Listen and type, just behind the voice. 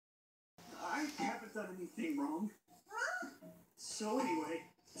done anything wrong. So anyway,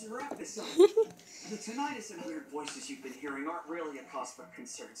 to wrap this up, the tinnitus and weird voices you've been hearing aren't really a cause for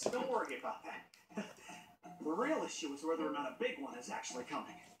concern, so don't worry about that. The real issue is whether or not a big one is actually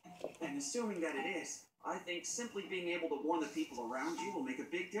coming. And assuming that it is, I think simply being able to warn the people around you will make a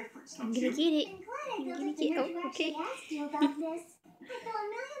big difference, don't you? I'm gonna get it. I'm glad I built a dinner to actually ask you about this. I feel a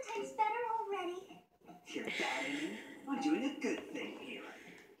million times better already. You're bad at me. I'm doing a good thing here.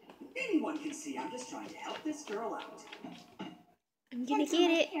 Anyone can see I'm just trying to help this girl out. I'm gonna Can't tell get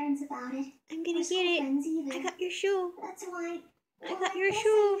my it. parents about it. I'm gonna Or get school it. friends either. I got your shoe. That's why. I got your guess shoe.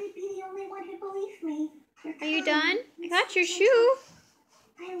 I might be the only one who believed me. You're Are you kind done? I and got so your gentle. shoe.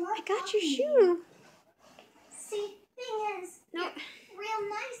 I love I got your talking to you. shoe. See, thing is, No. you're real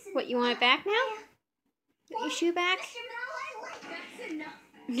nice and What, you want it back now? Want your shoe back? Mr. Mel, I like That's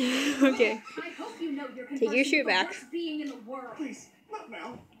enough. Okay. I hope you know you're Take your shoe the back. worst being in the world. Please, not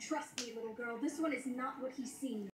now. Trust me, little girl. This one is not what he's seen.